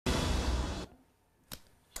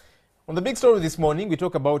On the big story this morning, we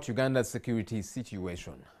talk about Uganda's security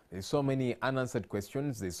situation. There's so many unanswered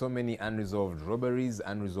questions. There's so many unresolved robberies,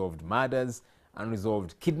 unresolved murders,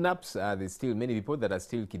 unresolved kidnaps. There's still many people that are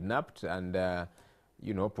still kidnapped, and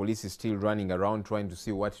police is still running around trying to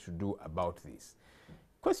see what to do about this.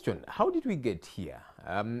 Question: how did we get here?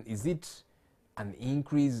 Is it an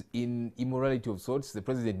increase in immorality of sorts? The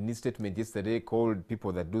president in his statement yesterday called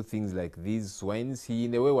people that do things like these swines. He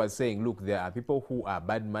in a way was saying, look, there are people who are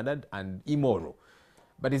bad-mannered and immoral.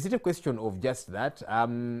 But is it a question of just that?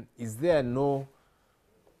 Is there no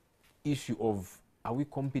issue of, are we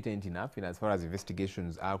competent enough in as far as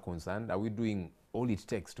investigations are concerned? Are we doing all it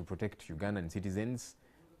takes to protect Ugandan citizens?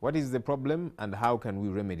 What is the problem and how can we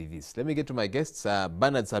remedy this? Let me get to my guests.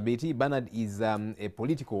 Bernard Sabiti. Bernard is a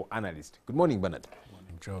political analyst. Good morning, Bernard. Good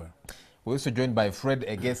morning, Joel. We're also joined by Fred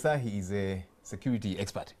Egesa. He is a security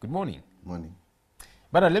expert. Good morning. Morning.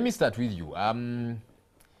 Bernard, let me start with you.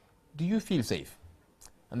 Do you feel safe?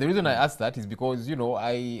 And the reason I ask that is because, you know,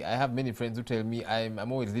 I have many friends who tell me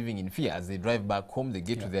I'm always living in fear. As they drive back home, they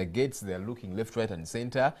get to their gates, they're looking left, right, and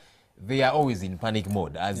center. They are always in panic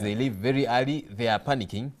mode. As they leave very early, they are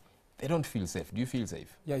panicking. They don't feel safe. Do you feel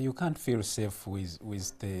safe? Yeah, you can't feel safe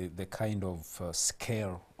with the kind of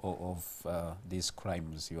scale of these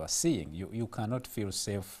crimes you are seeing. You cannot feel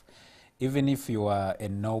safe even if you are a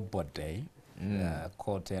nobody,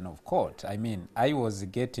 quote end of quote. I mean, I was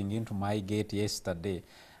getting into my gate yesterday,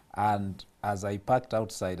 and as I parked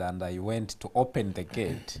outside and I went to open the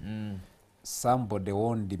gate, somebody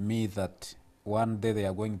warned me that one day they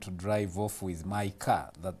are going to drive off with my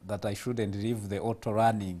car, that I shouldn't leave the auto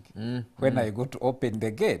running when I go to open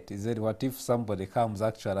the gate. He said, what if somebody comes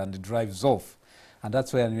actually and drives off? And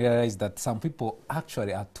that's when I realized that some people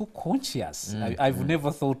actually are too conscious. I've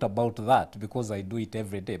never thought about that because I do it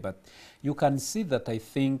every day. But you can see that I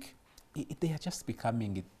think they are just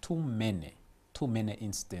becoming too many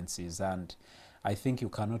instances. And I think you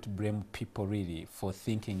cannot blame people really for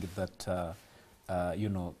thinking that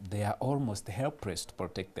they are almost helpless to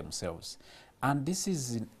protect themselves. And this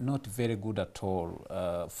is not very good at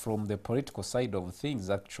all. From the political side of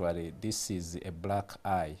things, actually, this is a black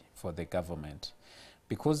eye for the government.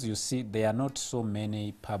 Because you see, there are not so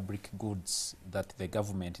many public goods that the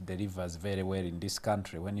government delivers very well in this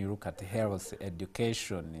country. When you look at health,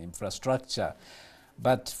 education, infrastructure.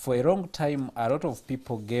 But for a long time, a lot of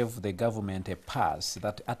people gave the government a pass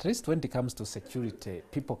that at least when it comes to security,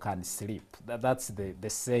 people can sleep. That's the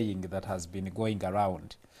saying that has been going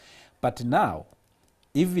around. But now,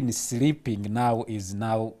 even sleeping now is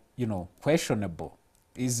questionable,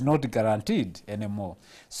 is not guaranteed anymore.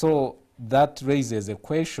 So that raises a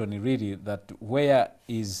question really that where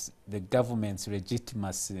is the government's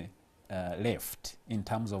legitimacy left in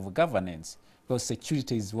terms of governance? Because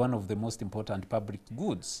security is one of the most important public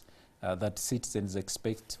goods that citizens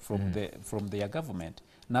expect from their government.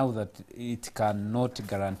 Now that it cannot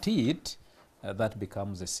guarantee it, that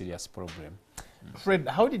becomes a serious problem. Fred,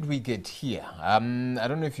 how did we get here? I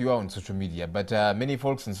don't know if you are on social media, but many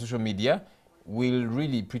folks on social media will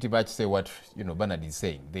really pretty much say what Bernard is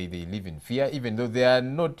saying. They live in fear, even though they are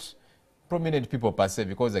not prominent people per se,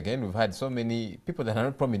 because again, we've had so many people that are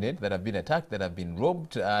not prominent that have been attacked, that have been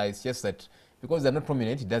robbed. It's just that because they're not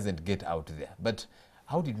prominent, it doesn't get out there. But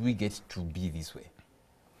how did we get to be this way?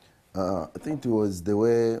 I think it was the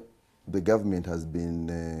way the government has been,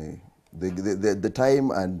 the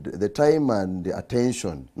time and the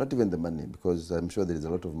attention, not even the money, because I'm sure there is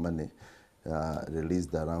a lot of money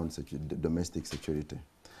released around domestic security.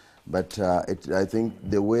 But I think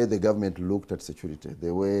the way the government looked at security,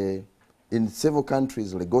 the way in several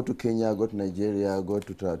countries, like go to Kenya, go to Nigeria, go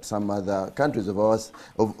to some other countries of ours,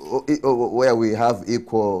 where we have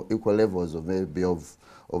equal levels of maybe of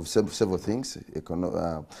several things.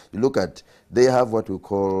 You look at, they have what we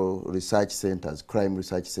call research centers, crime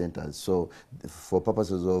research centers. So for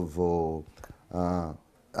purposes of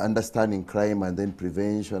understanding crime and then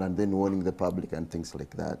prevention and then warning the public and things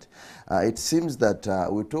like that. It seems that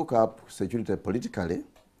we took up security politically,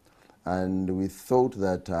 and we thought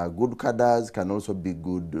that good cadres can also be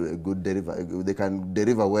good deliver. They can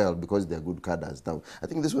deliver well because they're good cadres. Now, I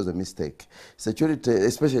think this was a mistake. Security,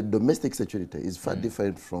 especially domestic security, is far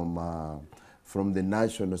different from the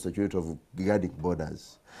national security of guarding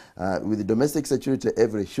borders. With the domestic security,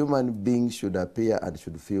 every human being should appear and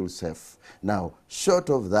should feel safe. Now, short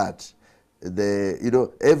of that,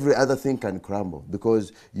 every other thing can crumble,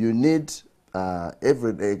 because you need a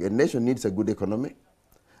nation needs a good economy,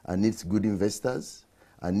 and needs good investors,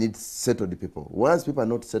 and needs settled people. Once people are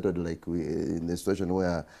not settled, like in the situation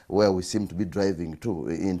where we seem to be driving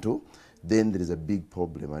into, then there is a big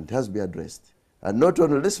problem, and it has to be addressed. And not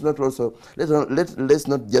only, let's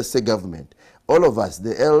not just say government. All of us,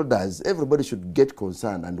 the elders, everybody should get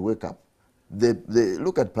concerned and wake up. They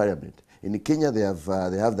look at Parliament. In Kenya, they have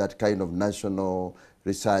that kind of national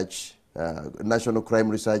research, national crime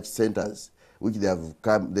research centers, which they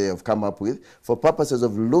have come up with for purposes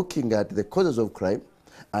of looking at the causes of crime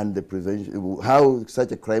and the prevention, how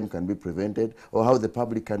such a crime can be prevented or how the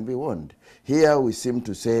public can be warned. Here we seem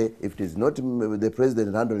to say if it is not the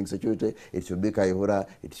president handling security, it should be Kaihura,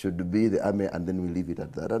 it should be the army, and then we leave it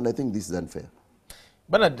at that. And I think this is unfair.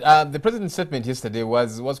 Bernard, the president's statement yesterday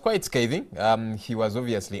was quite scathing. He was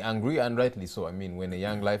obviously angry, and rightly so. I mean, when a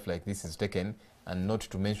young life like this is taken, and not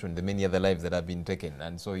to mention the many other lives that have been taken,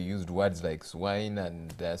 and so he used words like swine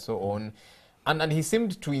and so on, and he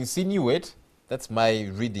seemed to insinuate, that's my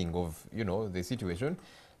reading of, you know, the situation,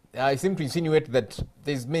 he seemed to insinuate that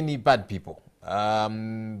there's many bad people.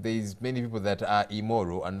 There's many people that are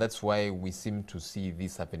immoral, and that's why we seem to see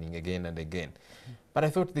this happening again and again. But I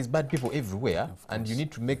thought there's bad people everywhere, and you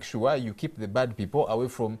need to make sure you keep the bad people away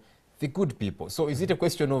from the good people. So is it a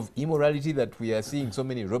question of immorality that we are seeing so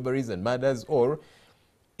many robberies and murders, or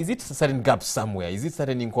is it certain gaps somewhere? Is it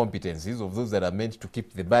certain incompetencies of those that are meant to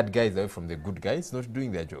keep the bad guys away from the good guys not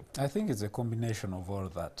doing their job? I think it's a combination of all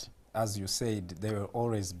that. As you said, there will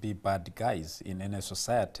always be bad guys in any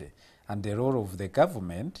society, and the role of the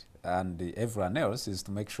government and everyone else is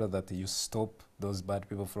to make sure that you stop those bad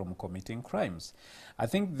people from committing crimes. I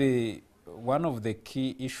think one of the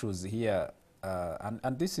key issues here,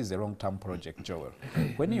 and this is a long-term project, Joel,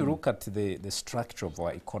 when you look at the structure of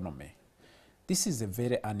our economy, this is a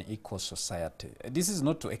very unequal society. This is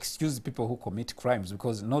not to excuse people who commit crimes,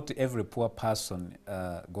 because not every poor person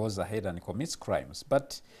goes ahead and commits crimes,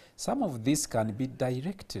 but some of this can be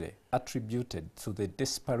directly attributed to the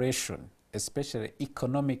desperation, especially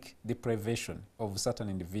economic deprivation of certain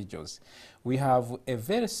individuals. We have a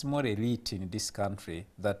very small elite in this country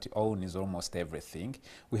that owns almost everything.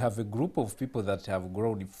 We have a group of people that have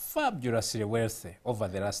grown fabulously wealthy over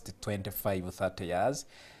the last 25 or 30 years.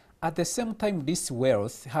 At the same time, this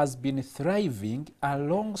wealth has been thriving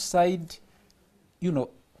alongside, you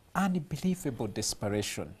know, unbelievable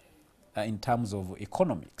desperation in terms of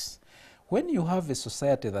economics. When you have a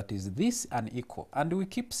society that is this unequal, and we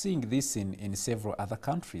keep seeing this in several other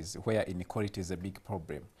countries where inequality is a big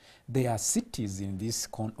problem, there are cities in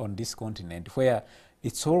on this continent where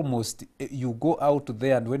it's almost, you go out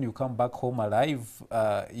there and when you come back home alive,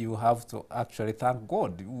 you have to actually thank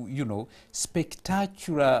God. You know,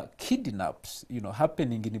 spectacular kidnaps, you know,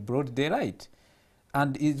 happening in broad daylight.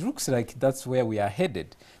 And it looks like that's where we are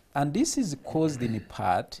headed. And this is caused in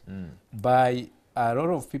part by a lot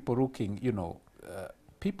of people looking, you know,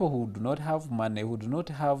 people who do not have money, who do not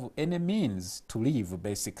have any means to live,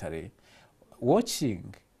 basically,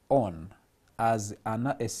 watching on as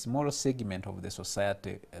a small segment of the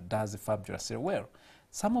society does fabulously well.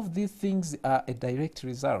 Some of these things are a direct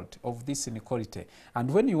result of this inequality.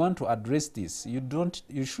 And when you want to address this,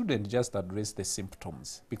 you shouldn't just address the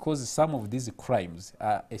symptoms, because some of these crimes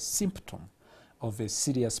are a symptom of a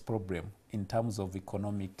serious problem in terms of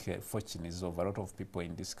economic fortunes of a lot of people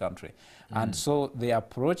in this country. And so the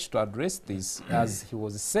approach to address this, as he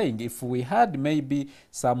was saying, if we had maybe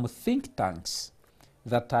some think tanks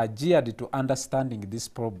that are geared to understanding this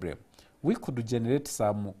problem, we could generate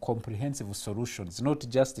some comprehensive solutions, not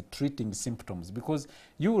just treating symptoms, because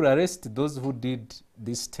you will arrest those who did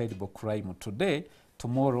this terrible crime today,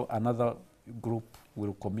 tomorrow another group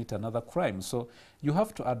will commit another crime. So you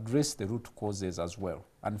have to address the root causes as well.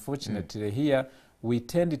 Unfortunately, here we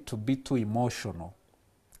tend to be too emotional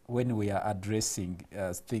when we are addressing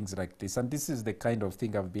things like this. And this is the kind of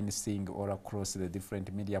thing I've been seeing all across the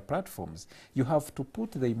different media platforms. You have to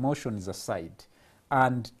put the emotions aside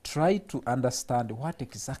and try to understand what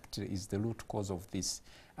exactly is the root cause of this.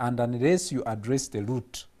 And unless you address the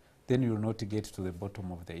root, then you will not get to the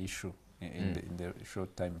bottom of the issue in the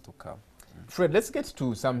short time to come. Fred, let's get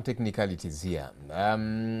to some technicalities here.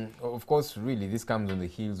 Of course, really, this comes on the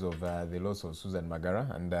heels of the loss of Susan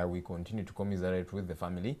Magara, and we continue to commiserate with the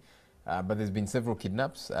family. But there's been several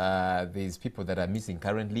kidnaps. There's people that are missing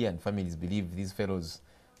currently, and families believe these fellows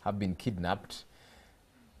have been kidnapped.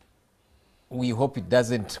 We hope it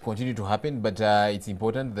doesn't continue to happen, but it's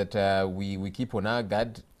important that we keep on our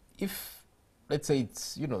guard. If, let's say,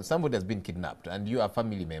 it's, you know, somebody has been kidnapped and you are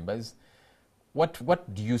family members,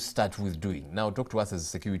 what do you start with doing? Now talk to us as a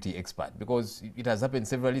security expert, because it has happened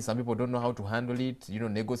severally. Some people don't know how to handle it, you know,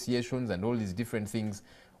 negotiations and all these different things.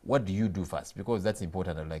 What do you do first? Because that's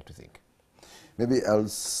important, I'd like to think. Maybe I'll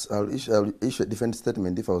issue a different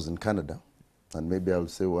statement if I was in Canada. And maybe I'll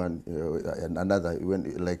say one, and another,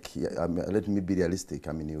 let me be realistic,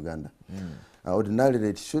 I'm in Uganda. Ordinarily,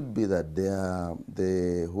 it should be that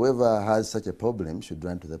whoever has such a problem should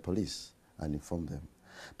run to the police and inform them.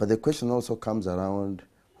 But the question also comes around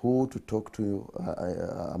who to talk to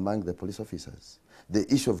among the police officers.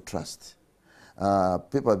 The issue of trust.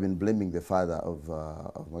 People have been blaming the father of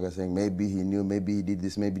Maga, saying maybe he knew, maybe he did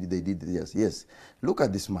this, maybe they did this. Yes, look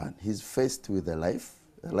at this man. He's faced with the life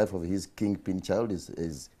of his kingpin child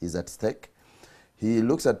is at stake. He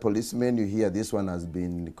looks at policemen. You hear this one has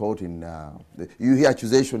been caught in. You hear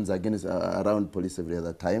accusations against around police every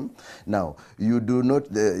other time. Now you do not.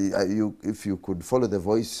 If you could follow the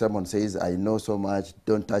voice, someone says, "I know so much.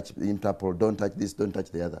 Don't touch Interpol. Don't touch this. Don't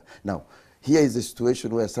touch the other." Now here is a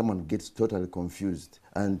situation where someone gets totally confused,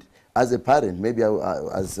 and as a parent, maybe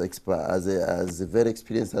as very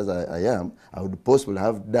experienced as I am, I would possibly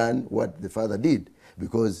have done what the father did,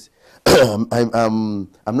 because I'm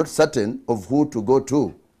not certain of who to go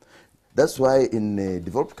to. That's why in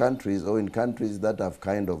developed countries, or in countries that have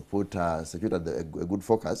kind of put security at a good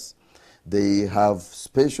focus, they have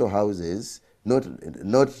special houses, not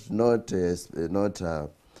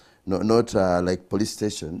like police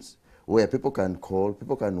stations, where people can call,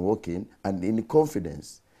 people can walk in, and in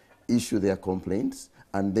confidence issue their complaints,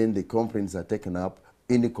 and then the complaints are taken up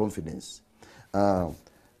in confidence.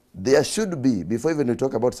 There should be, before even we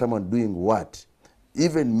talk about someone doing what,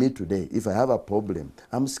 even me today, if I have a problem,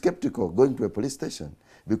 I'm skeptical going to a police station,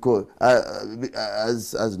 because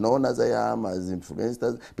as known as I am, as influenced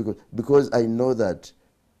as, because I know that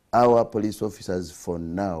our police officers for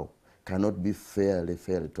now cannot be fairly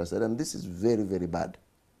trusted, and this is very, very bad.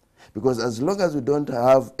 Because as long as we don't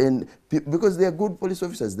have any, because there are good police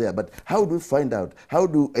officers there, but how do we find out? How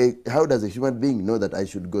does a human being know that I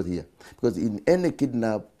should go here? Because in any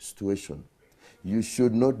kidnap situation, you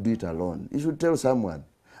should not do it alone. You should tell someone.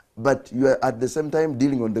 But you are at the same time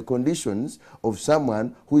dealing on the conditions of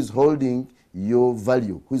someone who is holding your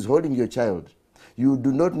value, who is holding your child. You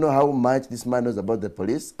do not know how much this man knows about the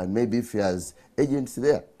police, and maybe if he has agents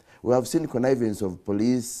there. We have seen connivance of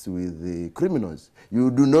police with the criminals.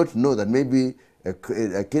 You do not know that maybe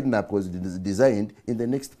a kidnap was designed in the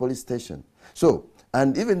next police station. So,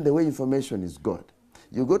 and even the way information is got.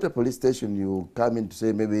 You go to a police station, you come in to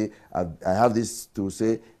say, maybe I have this to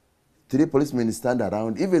say, 3 policemen stand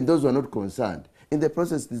around, even those who are not concerned. In the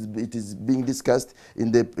process, it is being discussed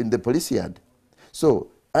in the police yard.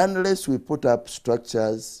 So, unless we put up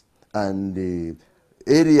structures and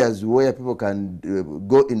areas where people can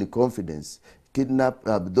go in confidence,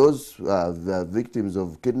 those victims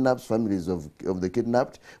of kidnaps, families of the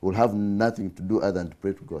kidnapped, will have nothing to do other than to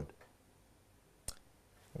pray to God.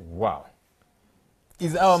 Wow.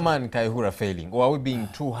 Is our man Kaihura failing, or are we being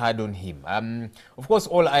too hard on him? Of course,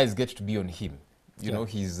 all eyes get to be on him. You know,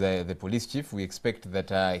 he's the police chief. We expect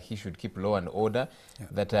that he should keep law and order,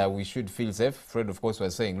 that we should feel safe. Fred, of course,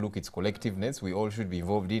 was saying, look, it's collectiveness. We all should be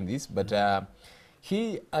involved in this. But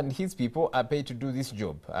he and his people are paid to do this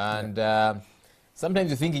job. And sometimes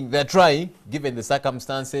you're thinking they're trying, given the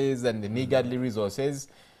circumstances and the niggardly resources,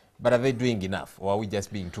 but are they doing enough, or are we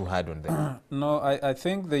just being too hard on them? No, I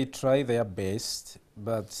think they try their best,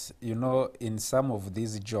 but, you know, in some of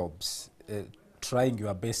these jobs, trying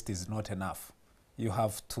your best is not enough. You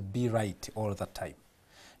have to be right all the time.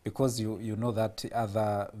 Because you know that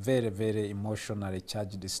other very, very emotionally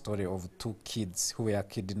charged story of 2 kids who were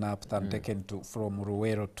kidnapped and taken from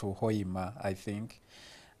Ruwero to Hoima, I think.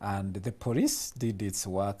 And the police did its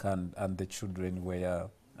work, and the children were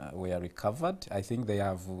recovered. I think they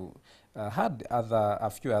have had a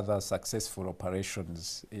few other successful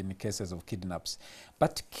operations in cases of kidnaps.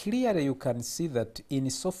 But clearly you can see that in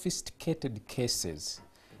sophisticated cases,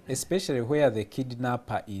 especially where the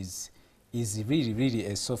kidnapper is really, really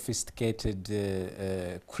a sophisticated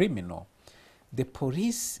criminal, the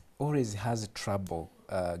police always has trouble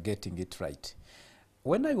getting it right.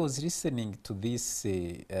 When I was listening to this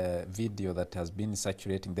video that has been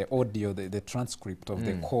circulating, the audio, the transcript of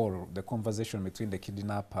the call, the conversation between the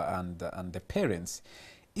kidnapper and the parents,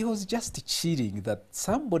 it was just chilling that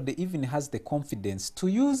somebody even has the confidence to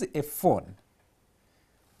use a phone.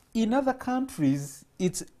 In other countries,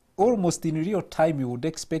 it's almost in real time. You would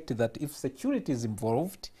expect that if security is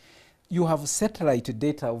involved, you have satellite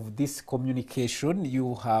data of this communication,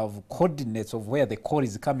 you have coordinates of where the call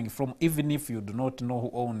is coming from, even if you do not know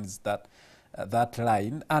who owns that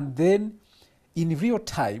line. And then in real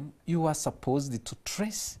time, you are supposed to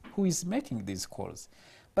trace who is making these calls.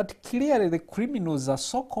 But clearly the criminals are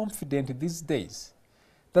so confident these days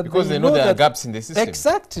That because they know there are gaps in the system.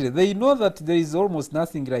 Exactly. They know that there is almost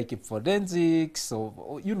nothing like forensics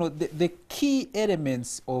or you know, the key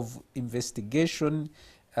elements of investigation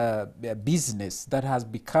business that has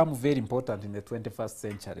become very important in the 21st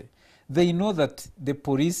century. They know that the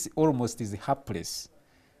police almost is helpless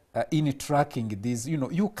in tracking these. You know,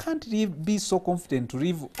 you can't be so confident to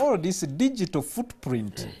leave all this digital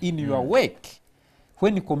footprint in your work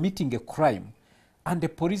when you're committing a crime. And the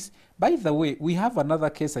police, by the way, we have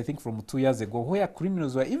another case, I think from 2 years ago, where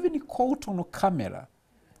criminals were even caught on camera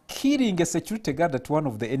killing a security guard at one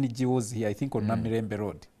of the NGOs here, I think on Namirembe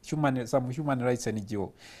Road, some human rights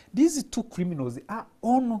NGO. These two criminals are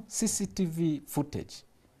on CCTV footage.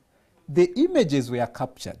 The images were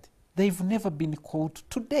captured. They've never been caught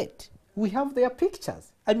to date. We have their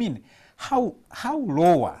pictures. I mean, how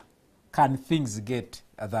lower can things get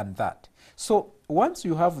than that? So once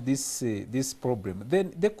you have this this problem,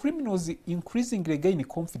 then the criminals increasingly gain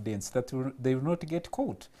confidence that they will not get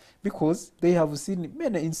caught, because they have seen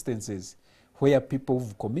many instances where people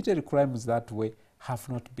who've committed crimes that way have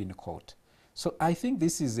not been caught. So I think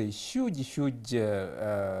this is a huge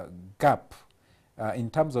gap in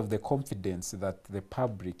terms of the confidence that the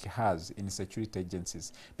public has in security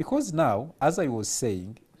agencies. Because now, as I was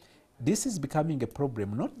saying, this is becoming a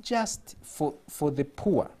problem not just for the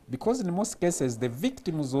poor, because in most cases the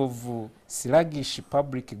victims of sluggish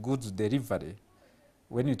public goods delivery,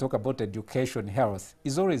 when you talk about education, health,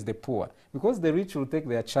 is always the poor, because the rich will take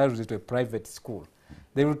their child to a private school.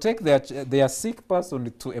 They will take their sick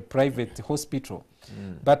person to a private hospital.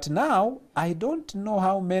 But now, I don't know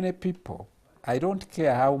how many people, I don't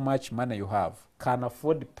care how much money you have, can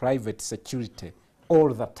afford private security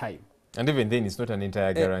all the time. And even then, it's not an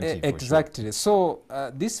entire guarantee. Exactly. For sure.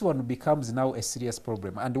 So this one becomes now a serious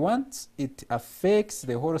problem. And once it affects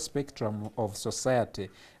the whole spectrum of society,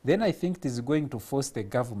 then I think it is going to force the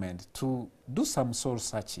government to do some soul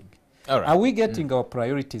searching. All right. Are we getting our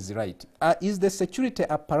priorities right? Is the security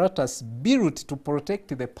apparatus built to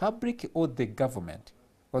protect the public or the government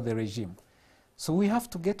or the regime? So we have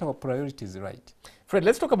to get our priorities right. Fred,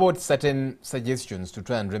 let's talk about certain suggestions to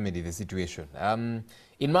try and remedy the situation.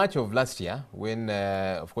 In March of last year, when,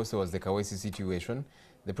 of course, there was the Kawesi situation,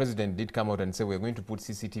 the president did come out and say, we're going to put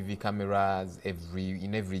CCTV cameras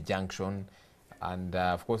in every junction. And,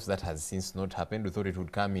 of course, that has since not happened. We thought it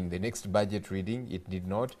would come in the next budget reading. It did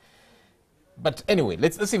not. But anyway,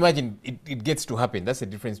 let's imagine it gets to happen. That's a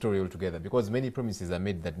different story altogether, because many promises are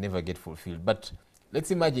made that never get fulfilled. But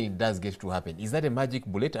let's imagine it does get to happen. Is that a magic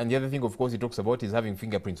bullet? And the other thing, of course, he talks about is having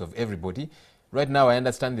fingerprints of everybody. Right now, I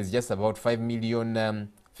understand there's just about 5 million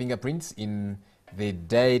fingerprints in the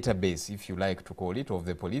database, if you like to call it, of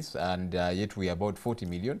the police, and yet we are about 40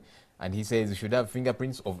 million. And he says we should have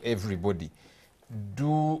fingerprints of everybody.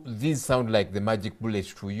 Do these sound like the magic bullet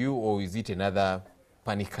to you, or is it another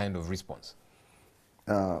panic kind of response?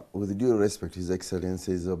 With due respect to His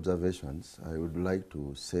Excellency's observations, I would like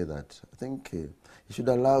to say that I think you should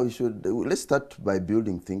let's start by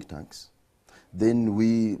building think tanks. Then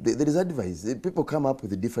there is advice. People come up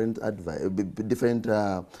with different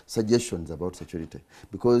suggestions about security,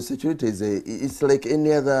 because security is it's like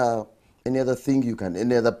any other thing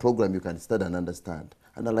any other program you can study and understand,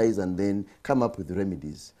 analyze, and then come up with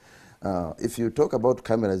remedies. If you talk about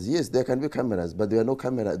cameras, yes, there can be cameras, but there are no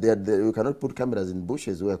cameras. You cannot put cameras in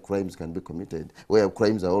bushes where crimes can be committed, where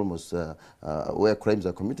crimes are where crimes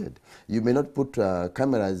are committed. You may not put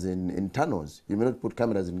cameras in tunnels. You may not put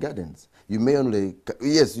cameras in gardens. You may only,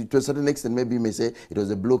 yes, to a certain extent, maybe you may say it was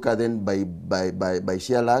a blue car, then by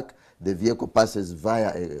sheer luck, the vehicle passes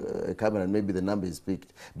via a camera and maybe the number is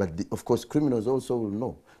picked. But of course, criminals also will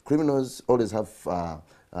know. Criminals always have for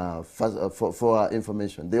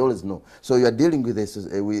information. They always know. So you are dealing with this,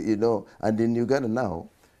 you know, and in Uganda now,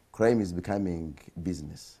 crime is becoming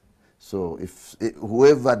business. So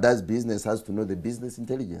whoever does business has to know the business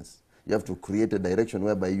intelligence. You have to create a direction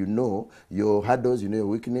whereby you know your hurdles, you know your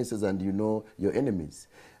weaknesses, and you know your enemies.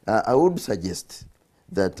 I would suggest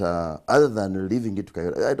that other than leaving it to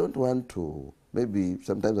Kayode, I don't want to, maybe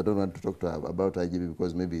sometimes I don't want to talk about IGB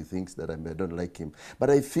because maybe he thinks that I don't like him. But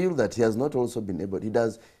I feel that he has not also been able, he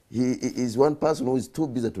is one person who is too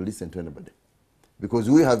busy to listen to anybody. Because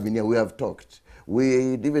we have been here, we have talked.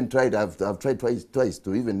 We even tried, I've tried twice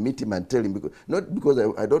to even meet him and tell him, not because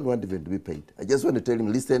I don't want even to be paid. I just want to tell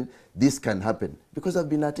him, listen, this can happen. Because I've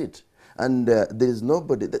been at it. And there is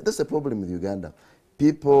nobody, that's the problem with Uganda.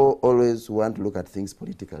 People always want to look at things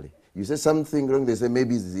politically. You say something wrong, they say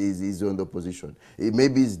maybe he's on the opposition.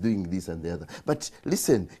 Maybe he's doing this and the other. But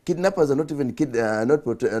listen, kidnappers are not even they're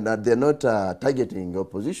not targeting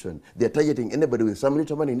opposition. They're targeting anybody with some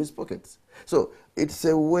little money in his pockets. So it's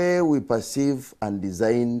a way we perceive and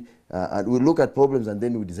design, and we look at problems and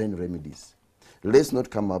then we design remedies. Let's not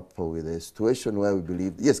come up with a situation where we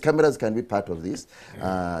believe, yes, cameras can be part of this.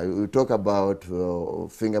 We talk about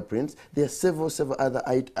fingerprints. There are several other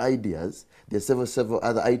ideas. There are several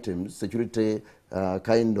other items, security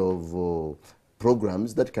kind of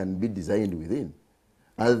programs that can be designed within.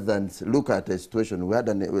 Other than look at a situation, we had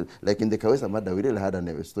like in the Kawesa matter, we really had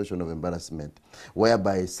a situation of embarrassment,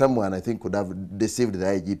 whereby someone, I think, could have deceived the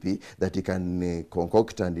IGP that he can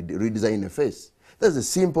concoct and redesign a face. That's a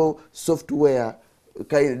simple software.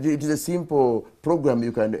 It is a simple program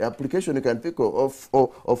application you can pick of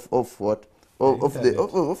what?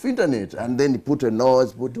 Of internet, and then he put a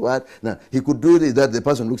nose, put what? Now he could do this, that the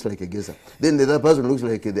person looks like a guesser. Then the other person looks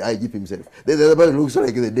like the IGP himself. Then the other person looks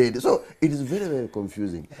like the dead. So it is very, very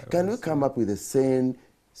confusing. Can we come up with a sane,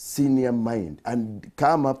 senior mind and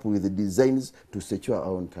come up with the designs to secure our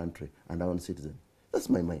own country and our own citizens? That's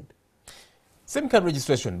my mind. SIM card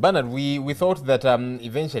registration. Bernard, we thought that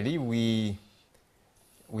eventually we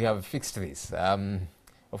have fixed this.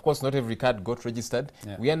 Of course, not every card got registered.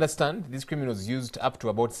 Yeah. We understand these criminals used up to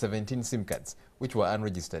about 17 SIM cards, which were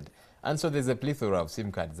unregistered. And so there's a plethora of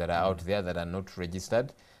SIM cards that are out there that are not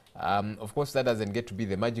registered. Of course, that doesn't get to be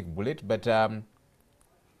the magic bullet, but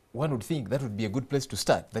one would think that would be a good place to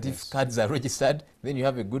start. That if cards are registered, then you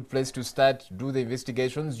have a good place to start, do the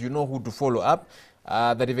investigations, you know who to follow up.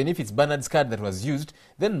 That even if it's Bernard's card that was used,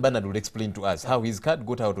 then Bernard would explain to us how his card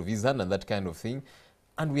got out of his hand and that kind of thing.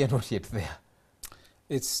 And we are not yet there.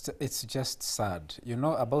 It's just sad. You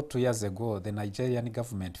know, about 2 years ago, the Nigerian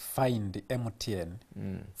government fined MTN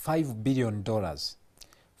 $5 billion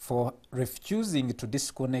for refusing to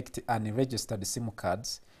disconnect unregistered SIM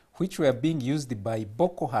cards, which were being used by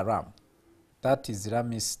Boko Haram, that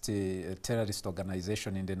Islamist terrorist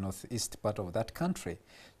organization in the northeast part of that country,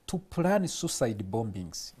 to plan suicide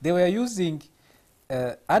bombings. They were using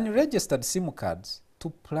unregistered SIM cards to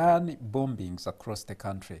plan bombings across the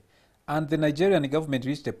country. And the Nigerian government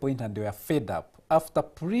reached a point and they were fed up after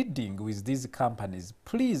pleading with these companies,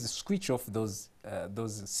 please switch off those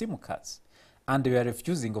SIM cards. And they were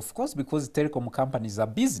refusing, of course, because telecom companies are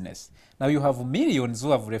business. Now you have millions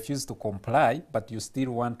who have refused to comply, but you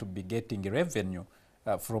still want to be getting revenue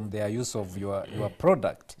from their use of your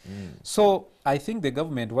product. So I think the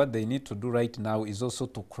government, what they need to do right now is also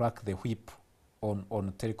to crack the whip on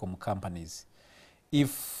telecom companies.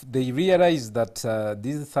 If they realize that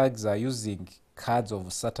these thugs are using cards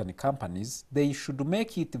of certain companies, they should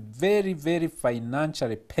make it very, very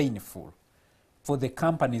financially painful for the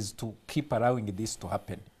companies to keep allowing this to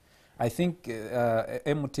happen. I think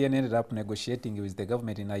MTN ended up negotiating with the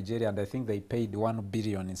government in Nigeria, and I think they paid 1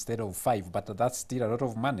 billion instead of 5, but that's still a lot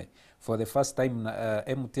of money. For the first time,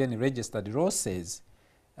 MTN registered losses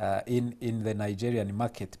in the Nigerian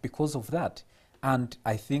market because of that. And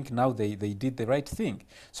I think now they did the right thing.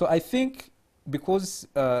 So I think because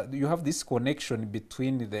you have this connection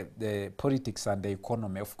between the politics and the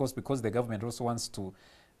economy, of course, because the government also wants to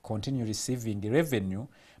continue receiving revenue,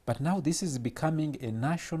 but now this is becoming a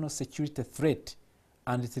national security threat,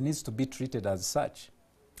 and it needs to be treated as such.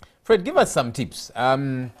 Fred, give us some tips.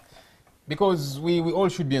 Because we all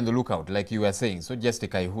should be on the lookout, like you were saying. So just a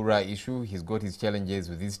Kaihura issue, he's got his challenges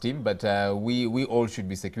with his team, but we all should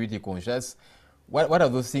be security conscious. What are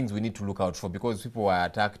those things we need to look out for? Because people are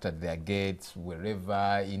attacked at their gates,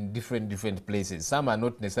 wherever, in different places. Some are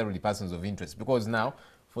not necessarily persons of interest. Because now,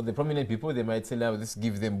 for the prominent people, they might say, now let's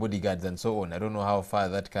give them bodyguards and so on. I don't know how far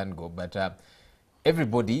that can go. But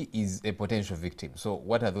everybody is a potential victim. So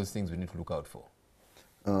what are those things we need to look out for?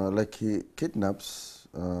 Like kidnaps,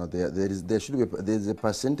 there's a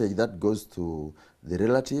percentage that goes to the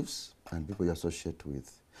relatives and people you associate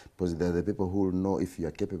with. Because they're the people who know if you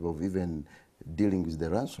are capable of even dealing with the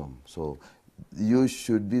ransom. So you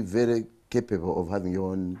should be very capable of having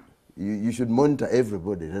your own, you should monitor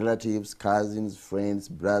everybody, relatives, cousins, friends,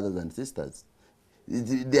 brothers and sisters.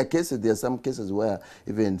 There are some cases where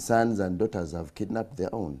even sons and daughters have kidnapped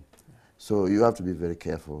their own. So you have to be very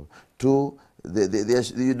careful. Two,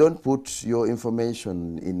 you don't put your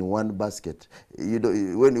information in one basket.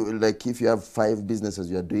 Like if you have 5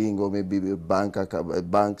 businesses you are doing, or maybe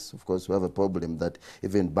banks, of course, we have a problem that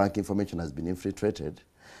even bank information has been infiltrated.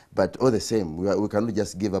 But all the same, we cannot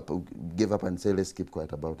just give up and say, let's keep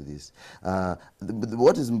quiet about this.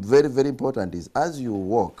 What is very, very important is as you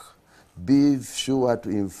walk, be sure to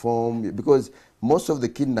inform, because most of the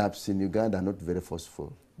kidnaps in Uganda are not very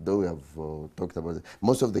forceful. though we have talked about it,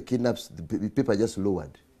 most of the kidnaps, the people are just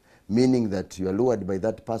lured, meaning that you are lured by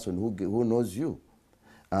that person who knows you.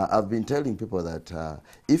 I've been telling people that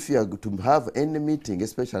if you are to have any meeting,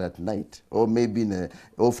 especially at night, or maybe in a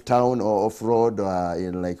off-town or off-road or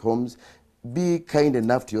in like homes, be kind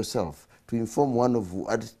enough to yourself to inform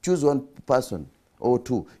choose one person or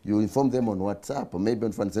two. You inform them on WhatsApp or maybe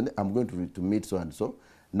on phone. I'm going to meet so and so.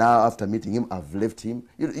 Now after meeting him, I've left him.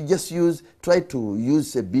 You just try to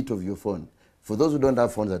use a bit of your phone. For those who don't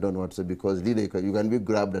have phones, I don't know what to say, because really you can be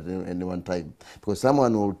grabbed at any one time. Because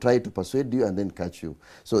someone will try to persuade you and then catch you.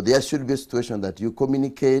 So there should be a situation that you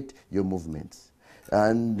communicate your movements.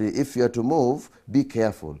 And if you are to move, be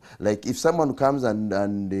careful. Like if someone comes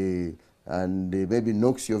and maybe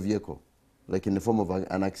knocks your vehicle, like in the form of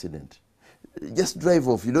an accident, just drive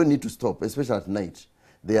off. You don't need to stop, especially at night.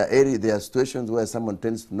 There are situations where someone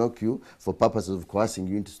tends to knock you for purposes of coercing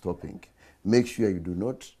you into stopping. Make sure you do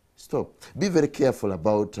not stop. Be very careful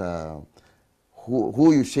about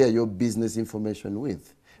who you share your business information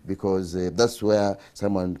with, because that's where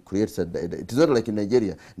someone creates it is not like in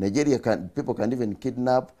Nigeria. People can even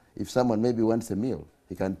kidnap if someone maybe wants a meal.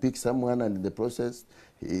 He can pick someone, and in the process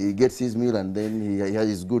he gets his meal, and then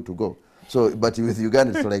he's good to go. So, but with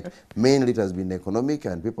Uganda, it's like mainly it has been economic,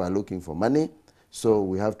 and people are looking for money. So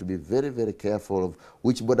we have to be very, very careful of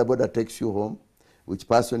which border takes you home, which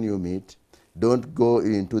person you meet. Don't go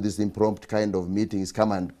into this impromptu kind of meetings.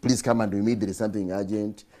 Please come and we meet. There is something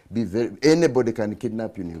urgent. Anybody can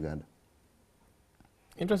kidnap you in Uganda.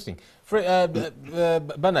 Interesting. Bernard,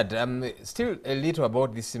 still a little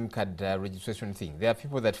about this SIM card registration thing. There are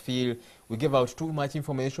people that feel we give out too much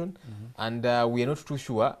information, and we are not too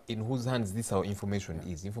sure in whose hands this our information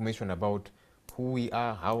is. Information about who we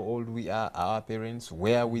are, how old we are, our parents,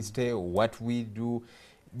 where we stay, what we do.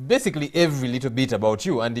 Basically every little bit about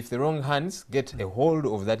you, and if the wrong hands get a hold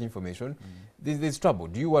of that information, there's trouble.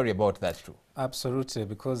 Do you worry about that too? Absolutely,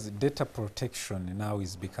 because data protection now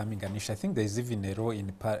is becoming an issue. I think there's even a law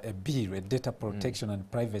in a bill, a data protection and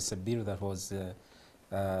privacy bill that was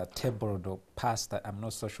tabled or passed. I'm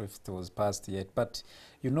not so sure if it was passed yet, but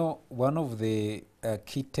you know, one of the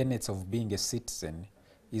key tenets of being a citizen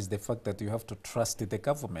is the fact that you have to trust the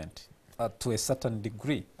government. To a certain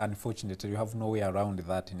degree. Unfortunately, you have no way around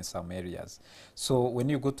that in some areas. So when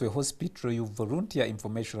you go to a hospital, you volunteer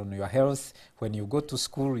information on your health. When you go to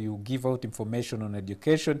school, you give out information on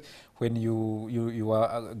education. When you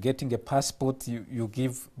are getting a passport, you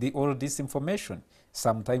give all this information.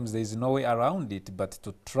 Sometimes there is no way around it but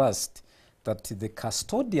to trust that the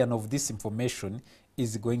custodian of this information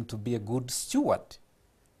is going to be a good steward.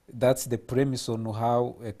 That's the premise on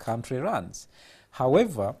how a country runs.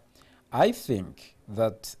 However, I think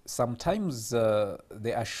that sometimes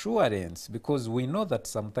the assurance, because we know that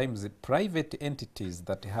sometimes the private entities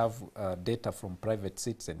that have data from private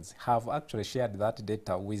citizens have actually shared that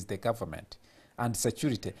data with the government and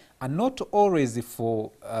security, and not always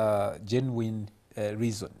for genuine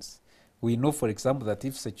reasons. We know, for example, that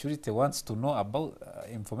if security wants to know about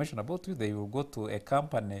information about you, they will go to a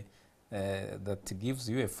company that gives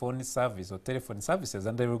you a phone service or telephone services,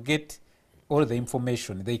 and they will get all the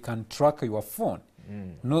information. They can track your phone.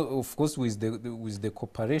 No, of course, with the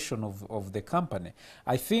cooperation of the company.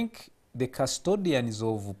 I think the custodians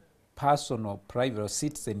of personal, private, or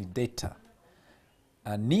citizen data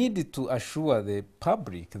need to assure the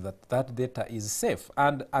public that that data is safe.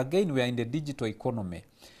 And again, we are in the digital economy.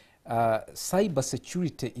 Cyber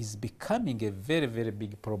security is becoming a very, very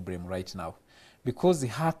big problem right now. Because the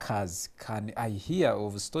hackers I hear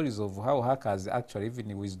of stories of how hackers actually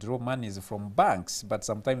even withdraw monies from banks, but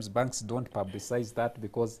sometimes banks don't publicize that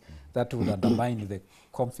because that would undermine the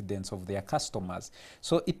confidence of their customers.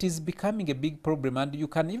 So it is becoming a big problem, and you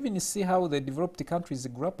can even see how the developed countries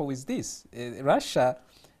grapple with this. Russia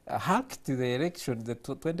hacked the election, the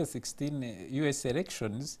 2016 US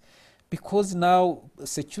elections, because now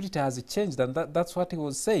security has changed, and that's what he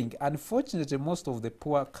was saying. Unfortunately, most of the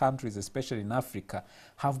poor countries, especially in Africa,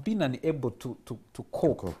 have been unable to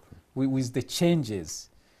cope with the changes.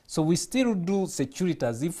 So we still do security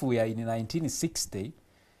as if we are in 1960,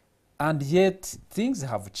 and yet things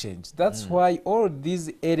have changed. That's why all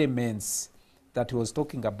these elements that he was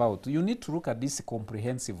talking about, you need to look at this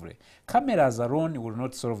comprehensively. Cameras alone will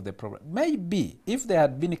not solve the problem. Maybe if there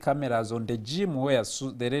had been cameras on the gym where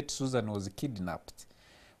the late Susan was kidnapped,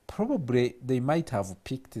 probably they might have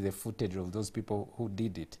picked the footage of those people who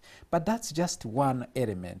did it. But that's just one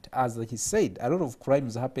element. As he said, a lot of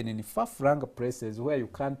crimes happen in far-flung places where you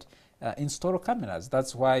can't install cameras.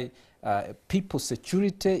 That's why People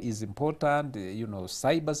security is important, you know,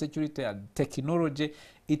 cyber security and technology.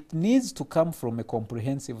 It needs to come from a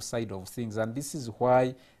comprehensive side of things, and this is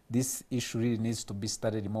why this issue really needs to be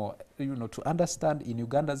studied more, you know, to understand in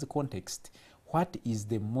Uganda's context what is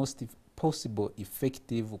the most possible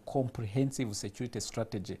effective comprehensive security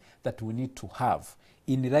strategy that we need to have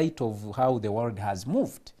in light of how the world has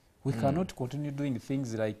moved. We cannot continue doing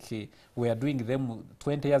things like we are doing them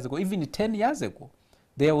 20 years ago, even 10 years ago.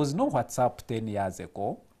 There was no WhatsApp 10 years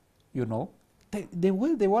ago, you know. The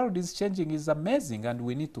way the world is changing is amazing, and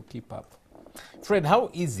we need to keep up. Fred, how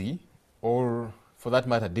easy, or for that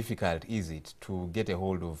matter difficult, is it to get a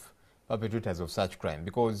hold of perpetrators of such crime?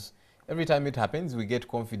 Because every time it happens, we get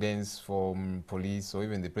confidence from police or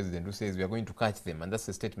even the president who says we are going to catch them. And that's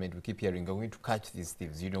the statement we keep hearing, we're going to catch these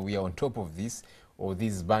thieves. You know, we are on top of this, or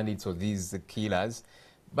these bandits, or these killers.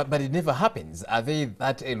 But it never happens. Are they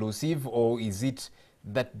that elusive, or is it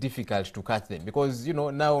that difficult to catch them? Because, you know,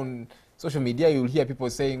 now on social media, you'll hear people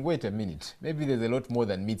saying, wait a minute, maybe there's a lot more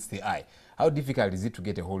than meets the eye. How difficult is it to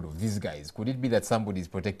get a hold of these guys? Could it be that somebody is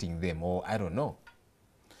protecting them, or I don't know?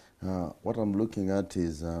 What I'm looking at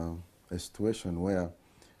is a situation where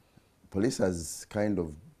police has kind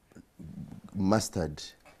of mastered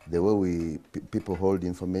the way people hold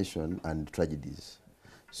information and tragedies.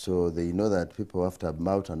 So they know that people after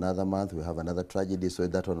about another month we have another tragedy, so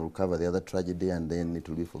that one will cover the other tragedy and then it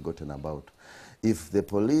will be forgotten about. If the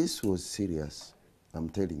police was serious, I'm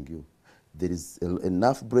telling you, there is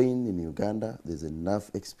enough brain in Uganda, there's enough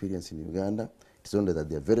experience in Uganda. It's only that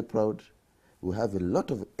they're very proud. We have a lot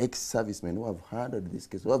of ex-servicemen who have handled this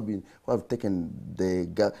case, who have taken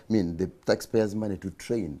the taxpayers' money to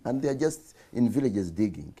train, and they are just in villages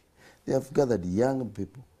digging. They have gathered young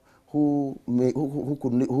people who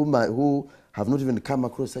have not even come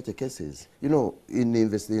across such a cases. You know,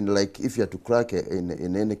 like if you have to crack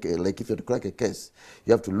a case,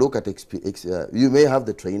 you have to look at you may have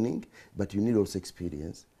the training, but you need also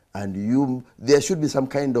experience, and there should be some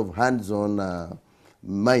kind of hands-on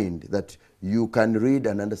mind that you can read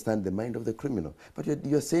and understand the mind of the criminal. But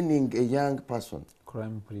you're sending a young person.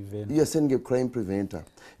 Crime preventer. You're sending a crime preventer.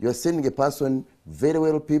 You're sending a person very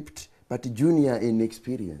well pipped, but junior in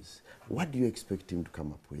experience. What do you expect him to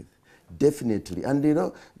come up with? Definitely. And you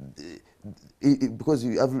know, because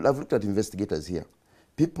I've looked at investigators here.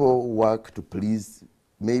 People work to please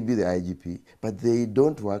maybe the IGP, but they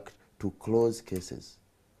don't work to close cases.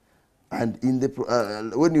 And in the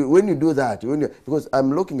when you do that, because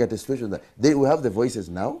I'm looking at a situation that we have the voices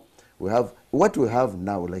now, we have what we have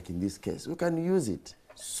now, like in this case, we can use it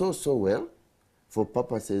so well for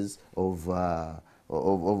purposes of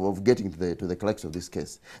getting to the crux of this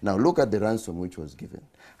case. Now look at the ransom which was given.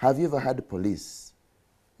 Have you ever had police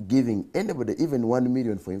giving anybody even 1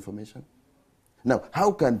 million for information? Now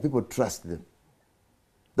how can people trust them?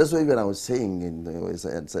 That's why even I was saying in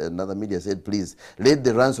another media said, please, let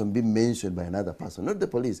the ransom be mentioned by another person, not the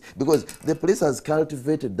police. Because the police has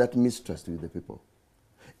cultivated that mistrust with the people.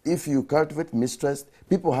 If you cultivate mistrust,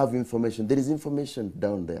 people have information. There is information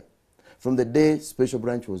down there. From the day Special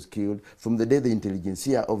Branch was killed, from the day the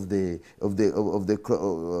intelligentsia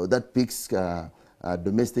that picks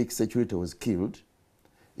domestic security was killed,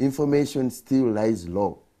 information still lies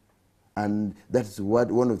low. And that's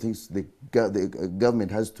one of the things the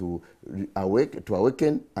government has to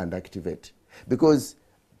awaken and activate. Because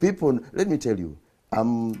people, let me tell you,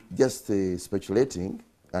 I'm just speculating,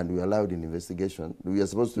 and we're allowed in investigation. We are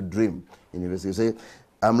supposed to dream in investigation. Say,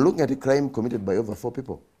 I'm looking at a crime committed by over 4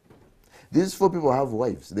 people. These 4 people have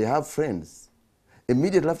wives, they have friends.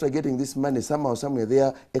 Immediately after getting this money, somehow, somewhere,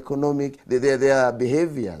 their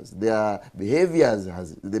behavior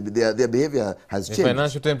has changed. The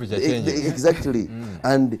financial temperature changes. Exactly.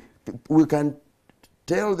 And we can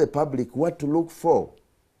tell the public what to look for.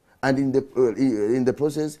 And in the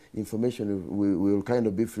process, information will kind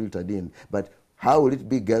of be filtered in. But how will it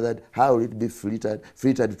be gathered? How will it be filtered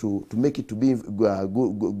to make it to be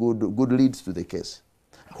good leads to the case?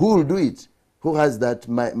 Who will do it? Who has that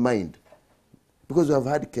mind? Because we have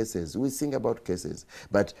had cases, we sing about cases.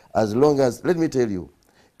 But as long as, let me tell you,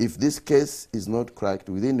 if this case is not cracked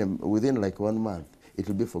within like 1 month, it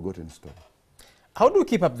will be a forgotten story. How do you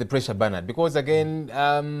keep up the pressure, Bernard? Because again,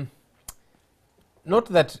 not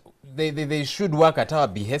that they should work at our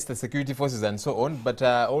behest, the security forces and so on, but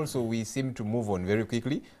also we seem to move on very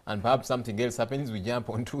quickly, and perhaps something else happens, we jump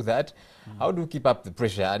onto that. How do you keep up the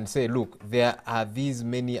pressure and say, look, there are these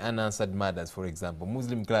many unanswered murders, for example,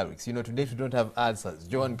 Muslim clerics, you know, today we don't have answers,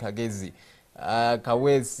 John Kagezi,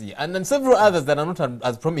 Kawesi, and then several others that are not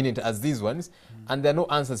as prominent as these ones, and there are no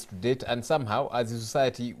answers to date, and somehow, as a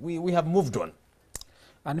society, we have moved on.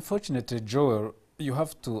 Unfortunately, Joel, you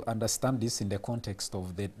have to understand this in the context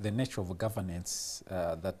of the nature of governance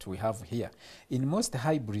that we have here. In most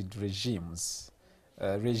hybrid regimes,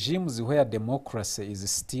 regimes where democracy is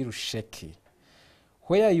still shaky,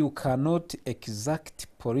 where you cannot exact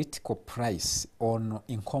political price on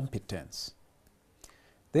incompetence,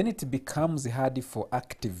 then it becomes hard for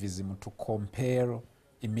activism to compare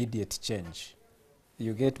immediate change.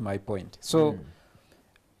 You get my point? So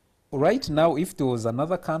right now, if there was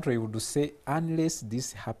another country, you would say, unless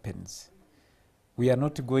this happens, we are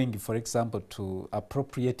not going, for example, to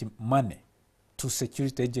appropriate money to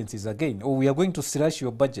security agencies again, or we are going to slash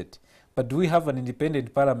your budget. But do we have an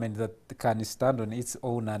independent parliament that can stand on its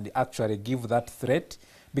own and actually give that threat?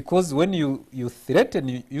 Because when you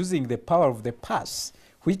threaten using the power of the purse,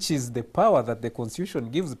 which is the power that the Constitution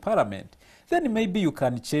gives Parliament, then maybe you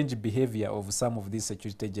can change behavior of some of these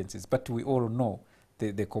security agencies. But we all know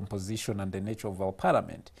the composition and the nature of our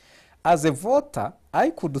Parliament. As a voter,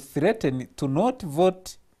 I could threaten to not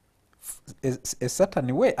vote a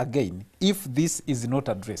certain way again if this is not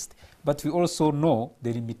addressed. But we also know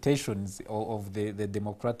the limitations of the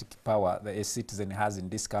democratic power that a citizen has in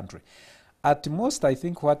this country. At most, I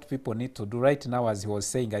think what people need to do right now, as he was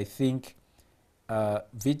saying, I think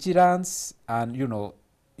vigilance and,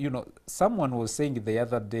 someone was saying the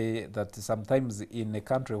other day that sometimes in a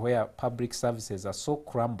country where public services are so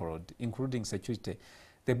crumbled, including security,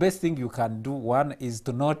 the best thing you can do, one, is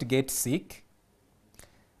to not get sick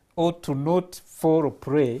or to not fall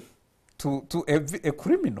prey to a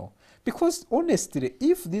criminal. Because honestly,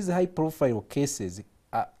 if these high-profile cases,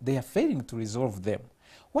 they are failing to resolve them,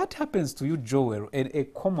 what happens to you, Joel, a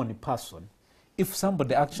common person, if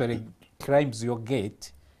somebody actually climbs your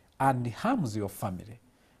gate and harms your family?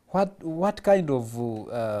 What kind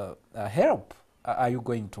of help are you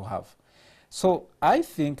going to have? So I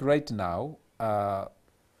think right now,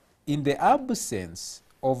 in the absence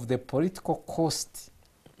of the political cost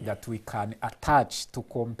that we can attach to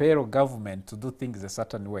compel government to do things a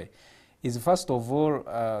certain way, is first of all,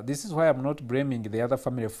 this is why I'm not blaming the other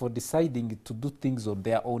family for deciding to do things on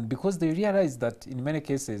their own, because they realize that in many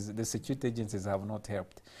cases the security agencies have not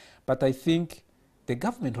helped. But I think the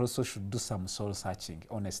government also should do some soul searching,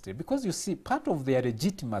 honestly, because you see, part of their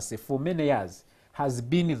legitimacy for many years has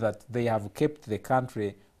been that they have kept the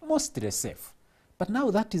country mostly safe. But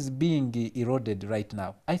now that is being eroded right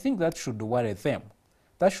now. I think that should worry them.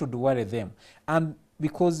 That should worry them. And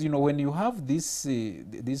because, when you have this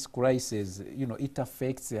crisis, it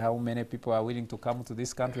affects how many people are willing to come to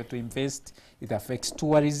this country to invest. It affects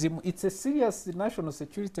tourism. It's a serious national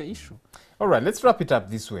security issue. All right, let's wrap it up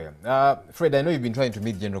this way. Fred, I know you've been trying to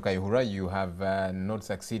meet General Kayihura. You have not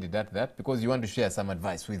succeeded at that because you want to share some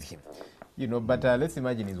advice with him. But let's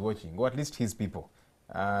imagine he's watching, or at least his people.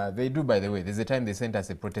 They do, by the way. There's a time they sent us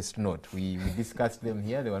a protest note. We discussed them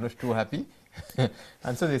here. They were not too happy.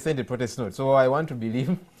 And so they sent a protest note. So I want to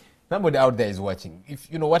believe somebody out there is watching.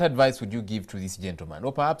 If what advice would you give to this gentleman,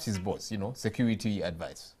 or perhaps his boss, security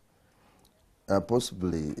advice?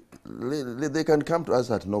 Possibly, they can come to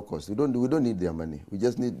us at no cost. We don't need their money. We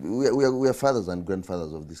just need. We are fathers and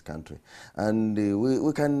grandfathers of this country, and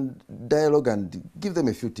we can dialogue and give them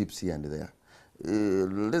a few tips here and there.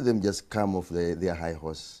 Let them just come off their high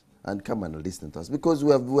horse and come and listen to us, because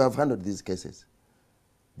we have handled these cases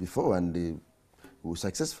before, and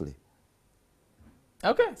successfully.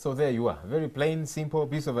 Okay, so there you are. Very plain, simple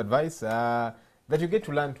piece of advice that you get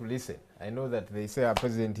to learn to listen. I know that they say our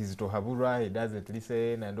president is Tohabura, he doesn't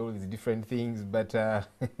listen and all these different things, but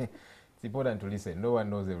it's important to listen. No one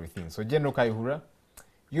knows everything. So General Kayihura,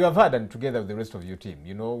 you have heard, and together with the rest of your team,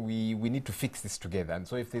 we need to fix this together. And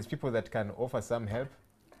so if there's people that can offer some help,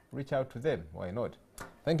 reach out to them. Why not?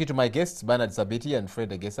 Thank you to my guests, Bernard Sabeti and Fred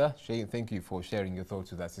Egesa. Thank you for sharing your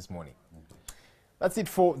thoughts with us this morning. That's it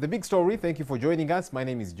for The Big Story. Thank you for joining us. My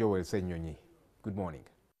name is Joel Senyonyi. Good morning.